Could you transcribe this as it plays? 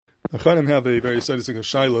Achanim have a very sadistic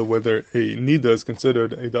shaila whether a nida is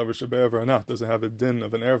considered a davar shebe'erva or not. Does it have a din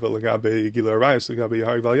of an erva legabe gila arayis legabe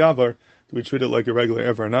hari val yavar? Do we treat it like a regular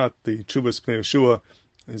erva or not? The Chuvas Pnei Yeshua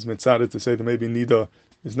is mitzaded to say that maybe nida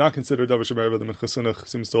is not considered davar shebe'erva. The Minchasunach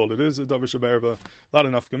seems to hold it is a davar shebe'erva. A lot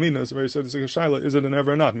of nafkaminas. Very sadistic shaila. Is it an erva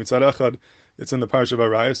or not? Mitzad echad, it's in the parsha of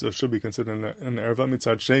arayis, so it should be considered an erva.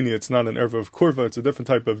 Mitzad sheni, it's not an erva of kurva. It's a different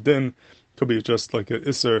type of din. Could be just like an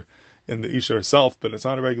isser in the isha herself, but it's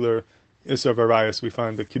not a regular isser of arayis. We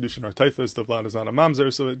find the kiddushin or typhus, the vlad is not a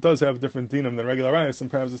mamzer, so it does have a different dinam than regular arayis, and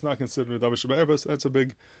perhaps it's not considered a davar shebe'erva. So that's a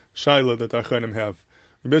big shaila that the Achanim have.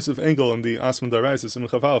 The base of Engel and the asman darayis in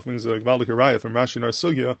Chavalf means a gvaldik arayah from Rashi and our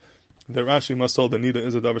sugya that Rashi must hold that nida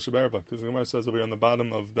is a davar shebe'erva, because the Gemara says over here on the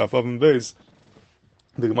bottom of Daf Avim Beis,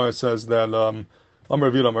 the Gemara says that a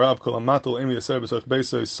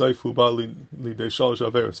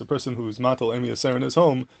person who's matal emi yaser in his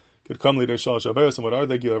home could come lidei shalosh averos, and what are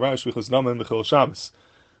they? Gila rayis v'chos namen v'chol Shabbos.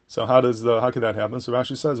 So how could that happen? So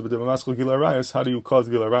Rashi says, but gila rayis, how do you cause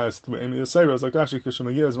gila rayis to emi yaser? It's like Rashi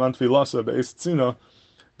kishemagiyah man tefilasa be'es tzina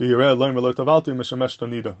v'yireh loim v'lo tavalti mishamesh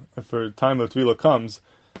tanida. If her time of tefillah comes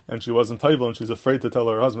and she wasn't tayvel and she's afraid to tell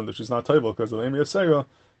her husband that she's not tayvel because of emi yaser,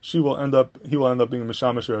 he will end up being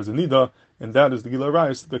mishamesh as a nida, and that is the gila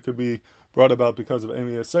rayis that could be brought about because of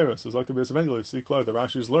emi yaser. So it's like the base of English. You see clear that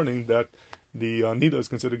Rashi is learning that the nida is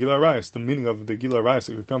considered gila rayis. The meaning of the gila rayis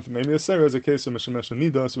that could come from emi yaser is a case of mishamesh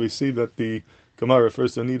nida. So we see that the Gemara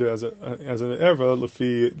refers to nida as an erva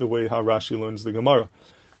lefi the way how Rashi learns the Gemara.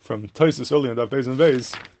 From Taisus earlier in Daf Beis and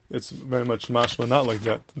Beis, it's very much mashma not like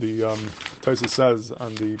that. The Taisus says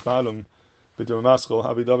on the bottom, B'dim Maschel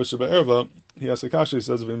Havi Davar Shebe'erva, he has a kasha, he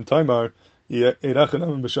says V'im Taimar Eirachan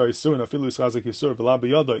Naman B'Shar Yisur and Afilu Yischazik Yisur V'la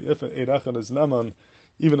B'Yodai. If an Eirachan is Naman,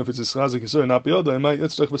 even if it's Yischazik Yisur not B'Yodai, it might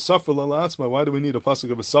Yitzchak V'Safra La'atzma. Why do we need a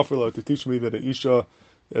pasuk of a Safra to teach me that a Isha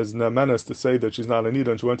is Namanas to say that she's not a Nida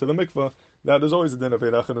and she went to the mikvah? That is always a din of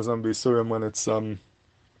Eirachan is Naman B'Yisurim when it's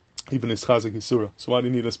even Yischazik Yisura. So why do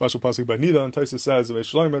you need a special pasuk by Nida? And Taisus says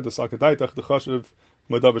V'Shloimer the Sakadaitach the Chashiv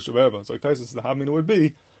Madavar Shebe'erva. So like Taisus the Havmina would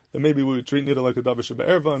be that maybe we would treat nida like a davar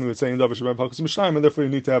shebe'erva, and we would say in davar shebe'erva halachos mishnayim, and therefore you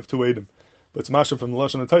need to have two edim. But it's masha from the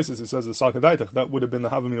lashon of Taisus. It says the sakadaitach. That would have been the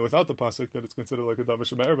havamina without the pasuk that it's considered like a davar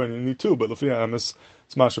shebe'erva, and you need two. But l'fiyah amis,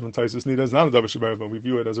 it's masha from Taisus. Nida is not a davar shebe'erva. We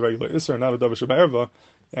view it as a regular isser, not a davar shebe'erva,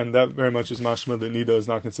 and that very much is mashma that nida is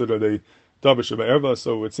not considered a davar shebe'erva.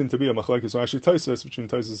 So it seemed to be a machlekes Rashi Taisus between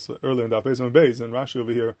Taisus earlier in Daf Beis and Beis and Rashi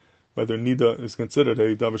over here whether nida is considered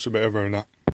a davar shebe'erva or not.